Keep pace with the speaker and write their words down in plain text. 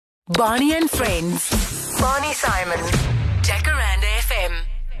Barney and Friends. Barney Simon. Jacaranda FM.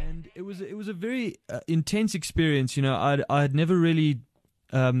 And it was a very intense experience. You know, I had never really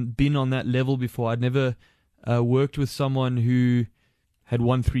been on that level before. I'd never worked with someone who had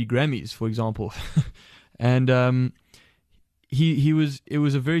won 3 Grammys, for example. And it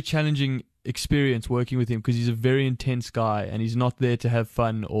was a very challenging experience working with him because he's a very intense guy and he's not there to have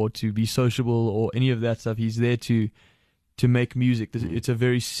fun or to be sociable or any of that stuff. He's there to make music. It's a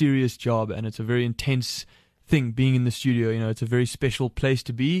very serious job and it's a very intense thing being in the studio. You know, it's a very special place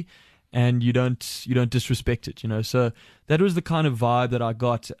to be, and you don't disrespect it. You know, so that was the kind of vibe that I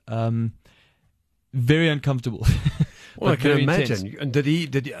got. Very uncomfortable. Well, I can intense. imagine. And did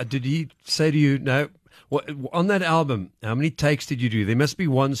he say to you, no? On that album, how many takes did you do? There must be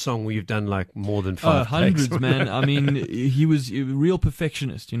one song where you've done like more than 5 hundreds, takes. man. I mean, he was a real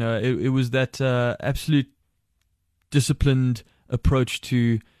perfectionist. You know, it was that absolute disciplined approach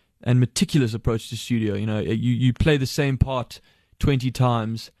to and meticulous approach to studio. You know, you play the same part 20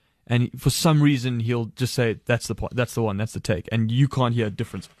 times, and for some reason he'll just say that's the part, that's the one, that's the take, and you can't hear a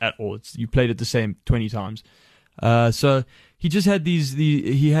difference at all. You played it the same 20 times. So he just had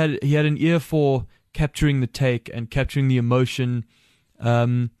he had an ear for capturing the take and capturing the emotion.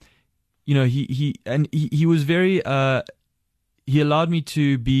 You know, he was very he allowed me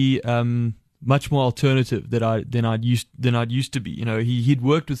to be much more alternative than I'd used to be. You know, he'd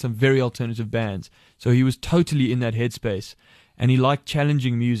worked with some very alternative bands, so he was totally in that headspace, and he liked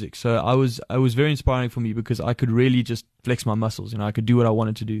challenging music. So I was very inspiring for me because I could really just flex my muscles. You know, I could do what I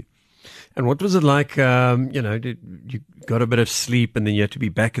wanted to do. And what was it like? You know, you got a bit of sleep, and then you had to be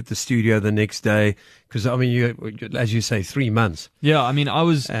back at the studio the next day because I mean, you, as you say, 3 months. Yeah, I mean, I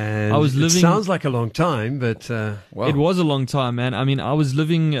was living. It sounds like a long time, but wow. It was a long time, man. I mean, I was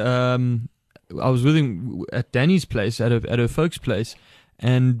living. I was living at Danny's place, at her folks' place,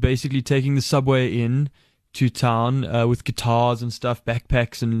 and basically taking the subway in to town with guitars and stuff,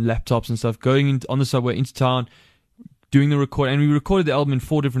 backpacks and laptops and stuff, going on the subway into town, doing the record. And we recorded the album in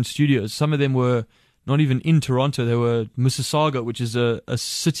 4 different studios. Some of them were not even in Toronto. They were Mississauga, which is a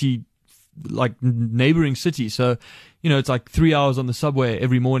city, like neighboring city. So, you know, it's like 3 hours on the subway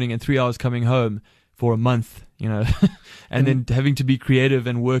every morning and 3 hours coming home for a month, you know, and then having to be creative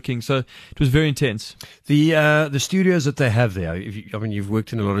and working. So it was very intense. The studios that they have there, I mean, you've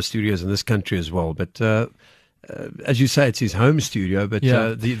worked in a lot of studios in this country as well, but as you say, it's his home studio, but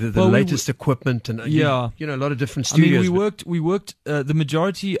yeah. The latest equipment and yeah. you know, a lot of different studios. I mean, we worked. The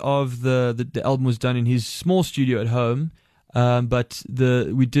majority of the album was done in his small studio at home, but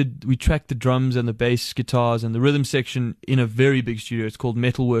we tracked the drums and the bass guitars and the rhythm section in a very big studio. It's called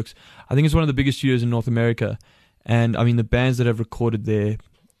Metalworks. I think it's one of the biggest studios in North America, and I mean the bands that have recorded there,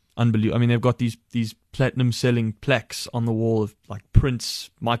 unbelievable. I mean, they've got these platinum selling plaques on the wall of like Prince,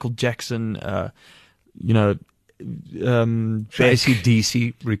 Michael Jackson, you know.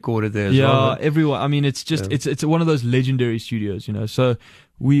 AC/DC recorded there as well. Yeah, everyone. I mean, it's just it's one of those legendary studios, you know. So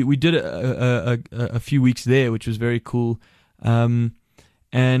we did a few weeks there, which was very cool. And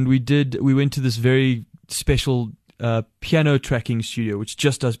we went to this very special piano tracking studio, which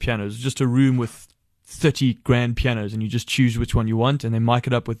just does pianos. Just a room with 30 grand pianos, and you just choose which one you want, and they mic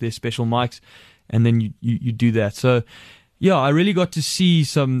it up with their special mics, and then you do that. So yeah, I really got to see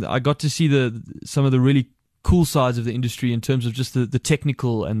some of the really cool sides of the industry in terms of just the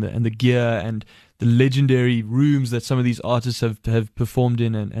technical and the gear and the legendary rooms that some of these artists have performed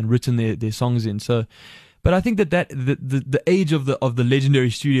in and written their songs in. So, but I think that the age of the legendary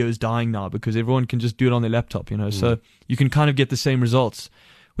studio is dying now because everyone can just do it on their laptop, you know. So you can kind of get the same results,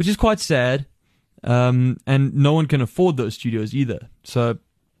 which is quite sad. And no one can afford those studios either. So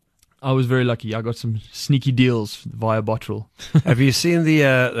I was very lucky. I got some sneaky deals via Bottrell. Have you seen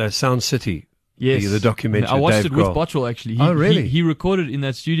the Sound City? Yes, the documentary. I watched Dave it with Grohl. Bottrell actually. Oh, really? He recorded in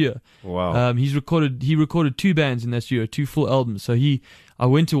that studio. Wow. He recorded 2 bands in that studio, 2 full albums. So I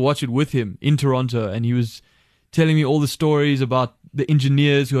went to watch it with him in Toronto, and he was telling me all the stories about the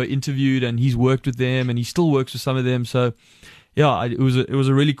engineers who are interviewed, and he's worked with them, and he still works with some of them. So yeah, it was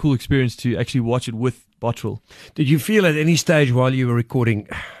a really cool experience to actually watch it with Bottrell. Did you feel at any stage while you were recording,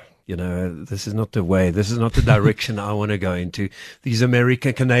 you know, this is not the way, this is not the direction I want to go into? These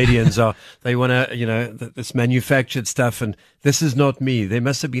American Canadians they want to, you know, this manufactured stuff, and this is not me. There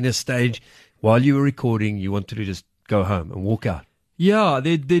must have been a stage while you were recording you wanted to just go home and walk out. Yeah,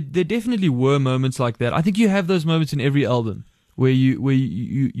 there definitely were moments like that. I think you have those moments in every album where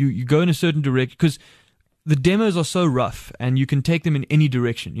you go in a certain direction, because the demos are so rough and you can take them in any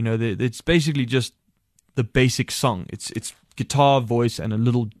direction. You know, it's basically just the basic song. It's guitar, voice, and a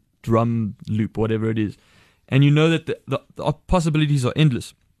little drum loop, whatever it is. And you know that the possibilities are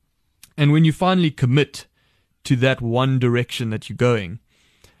endless. And when you finally commit to that one direction that you're going,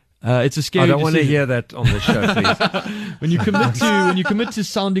 it's a scary I don't want to decision. hear that on the show, please. When you commit to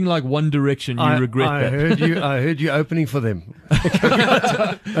sounding like one direction, you regret I that. heard you opening for them.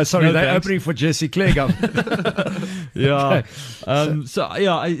 Sorry, No, they're thanks. opening for Jesse Clegg. Yeah. So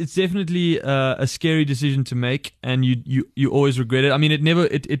yeah, it's definitely a scary decision to make, and you always regret it. I mean,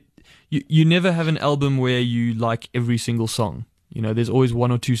 you never have an album where you like every single song. You know, there's always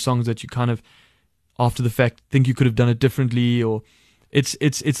one or two songs that you kind of, after the fact, think you could have done it differently, or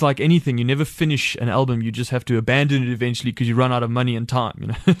it's like anything. You never finish an album. You just have to abandon it eventually because you run out of money and time. You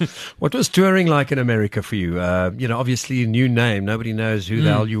know. What was touring like in America for you? Obviously a new name. Nobody knows who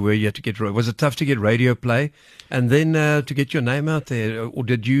the hell you were. You had to get. Was it tough to get radio play, and then to get your name out there? Or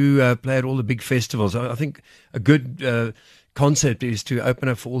did you play at all the big festivals? I think a good concept is to open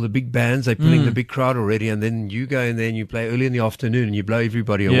up for all the big bands. They're pulling the big crowd already, and then you go in there and you play early in the afternoon and you blow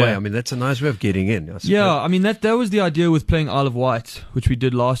everybody away. Yeah. I mean, that's a nice way of getting in. I suppose. Yeah, I mean that was the idea with playing Isle of Wight, which we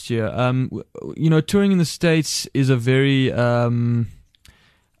did last year. Touring in the States is a very. I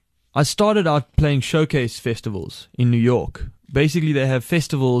started out playing showcase festivals in New York. Basically, they have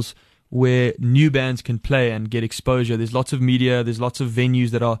festivals where new bands can play and get exposure. There's lots of media. There's lots of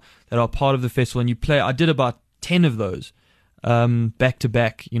venues that are part of the festival, and you play. I did about 10 of those. Back to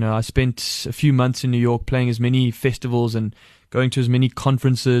back. You know, I spent a few months in New York playing as many festivals and going to as many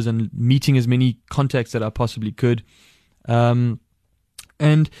conferences and meeting as many contacts that I possibly could. And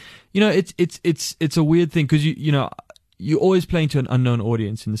you know, it's a weird thing because you're always playing to an unknown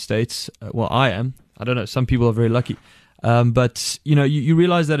audience in the States. Well, I am. I don't know. Some people are very lucky. But you know, you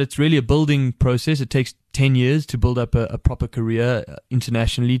realize that it's really a building process. It takes 10 years to build up a proper career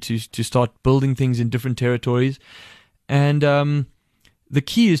internationally, to start building things in different territories. And the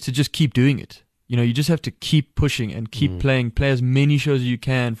key is to just keep doing it. You know, you just have to keep pushing and keep playing. Play as many shows as you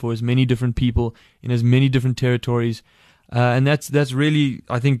can for as many different people in as many different territories. And that's really,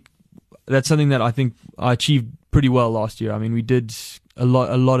 I think, that's something that I think I achieved pretty well last year. I mean, we did a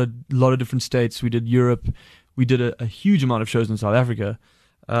lot of different states. We did Europe. We did a huge amount of shows in South Africa.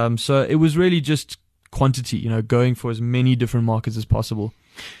 So it was really just quantity. You know, going for as many different markets as possible.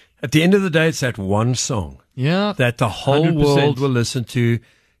 At the end of the day, it's that one song that the whole 100%. world will listen to.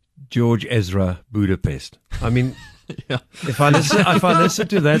 George Ezra, Budapest. I mean, if I listen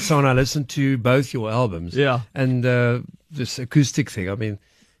to that song, I listen to both your albums. Yeah. And this acoustic thing. I mean,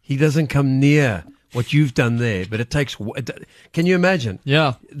 he doesn't come near what you've done there. But it takes. Can you imagine?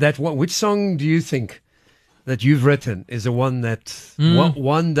 Yeah. That one. Which song do you think that you've written is the one that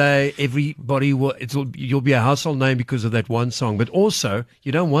one day everybody will? You'll be a household name because of that one song. But also,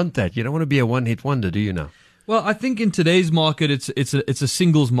 you don't want that. You don't want to be a one-hit wonder, do you now? Well, I think in today's market, it's a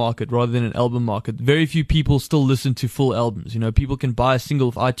singles market rather than an album market. Very few people still listen to full albums. You know, people can buy a single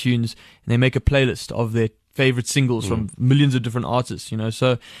of iTunes and they make a playlist of their favorite singles from millions of different artists. You know,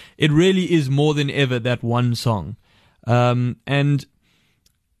 so it really is more than ever that one song. And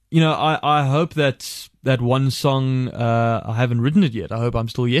you know, I hope that one song, I haven't written it yet. I hope I'm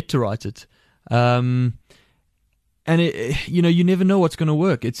still yet to write it. And you know, you never know what's going to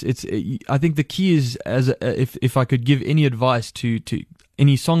work. I think the key is, if I could give any advice to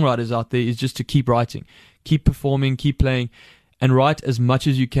any songwriters out there, is just to keep writing, keep performing, keep playing, and write as much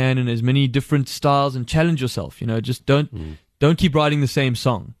as you can in as many different styles, and challenge yourself. You know, just don't keep writing the same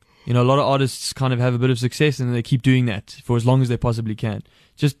song. You know, a lot of artists kind of have a bit of success and they keep doing that for as long as they possibly can.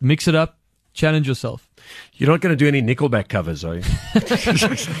 Just mix it up, challenge yourself. You're not going to do any Nickelback covers, are you?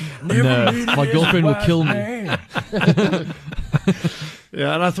 No, my girlfriend will kill me.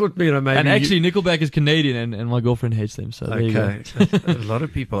 Yeah, and I thought, you know, maybe. And actually, Nickelback is Canadian, and my girlfriend hates them. So there you go. A lot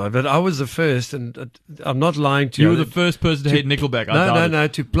of people, but I was the first, and I'm not lying to you. You were the first person to hate Nickelback. No,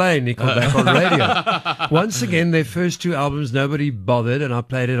 to play Nickelback on radio. Once again, their first two albums, nobody bothered, and I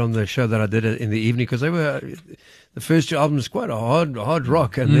played it on the show that I did in the evening because they were. The first two albums quite a hard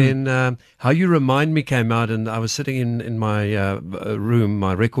rock, and then How You Remind Me came out, and I was sitting in my room,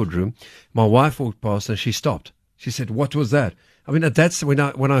 my record room. My wife walked past and she stopped. She said, "What was that?" I mean, that's when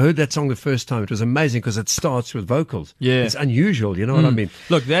I heard that song the first time, it was amazing because it starts with vocals. Yeah, it's unusual. You know what I mean?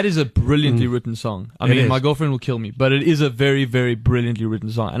 Look, that is a brilliantly written song. I mean, my girlfriend will kill me, but it is a very, very brilliantly written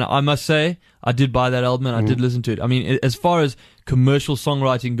song. And I must say, I did buy that album and I did listen to it. I mean, as far as commercial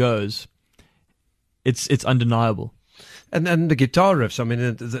songwriting goes, it's undeniable. And the guitar riffs, I mean,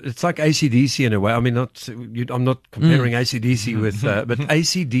 it's like AC/DC in a way. I mean, I'm not comparing AC/DC with, but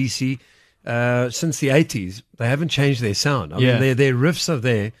AC/DC, since the 80s, they haven't changed their sound. I mean, their riffs are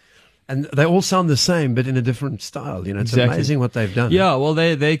there, and they all sound the same, but in a different style. You know, it's amazing what they've done. Yeah, well,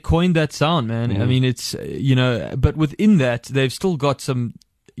 they coined that sound, man. I mean, it's, you know, but within that, they've still got some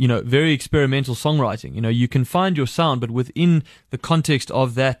very experimental songwriting. You can find your sound, but within the context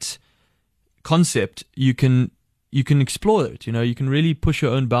of that concept, you can explore it. You can really push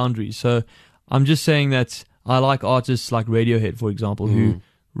your own boundaries. So I'm just saying that I like artists like Radiohead, for example, who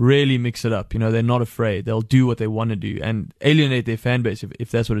really mix it up. They're not afraid. They'll do what they want to do and alienate their fan base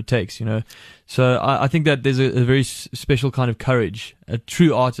if that's what it takes. So I think that there's a very special kind of courage. A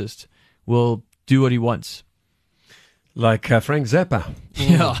true artist will do what he wants. Like Frank Zappa.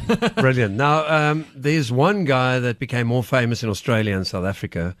 Yeah. Brilliant. Now, there's one guy that became more famous in Australia and South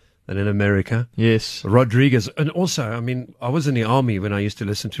Africa than in America. Yes. Rodriguez. And also, I was in the army when I used to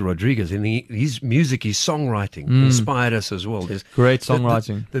listen to Rodriguez, and his music, his songwriting inspired us as well. There's great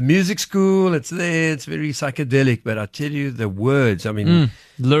songwriting. The music school, it's there, it's very psychedelic, but I tell you, the words,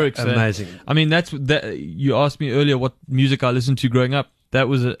 lyrics. Amazing. That you asked me earlier what music I listened to growing up. That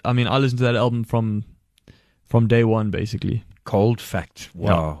was, I listened to that album from day one, basically. Cold Fact. Wow.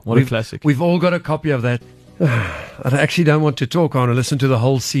 Yeah, what a classic. We've all got a copy of that. I actually don't want to talk. I want to listen to the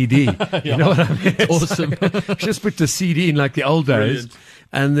whole CD. You know what I mean? Awesome. Just put the CD in like the old days. Brilliant.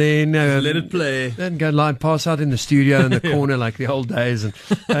 And then let it play. Then go pass out in the studio in the corner like the old days. And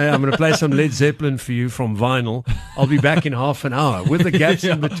I'm going to play some Led Zeppelin for you from vinyl. I'll be back in half an hour with the gaps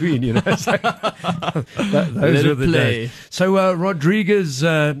in between. So, those were the days. So Rodriguez,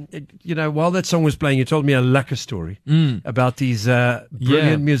 while that song was playing, you told me a lekker story about these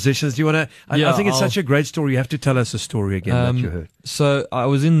brilliant musicians. Do you want to? I think it's such a great story. You have to tell us a story again that you heard. So I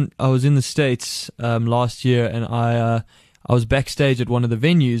was in the States last year, and I was backstage at one of the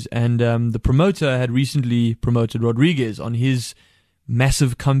venues, and the promoter had recently promoted Rodriguez on his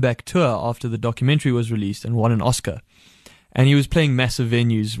massive comeback tour after the documentary was released and won an Oscar. And he was playing massive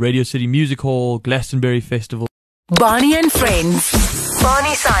venues, Radio City Music Hall, Glastonbury Festival. Barney and Friends.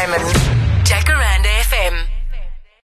 Barney Simon.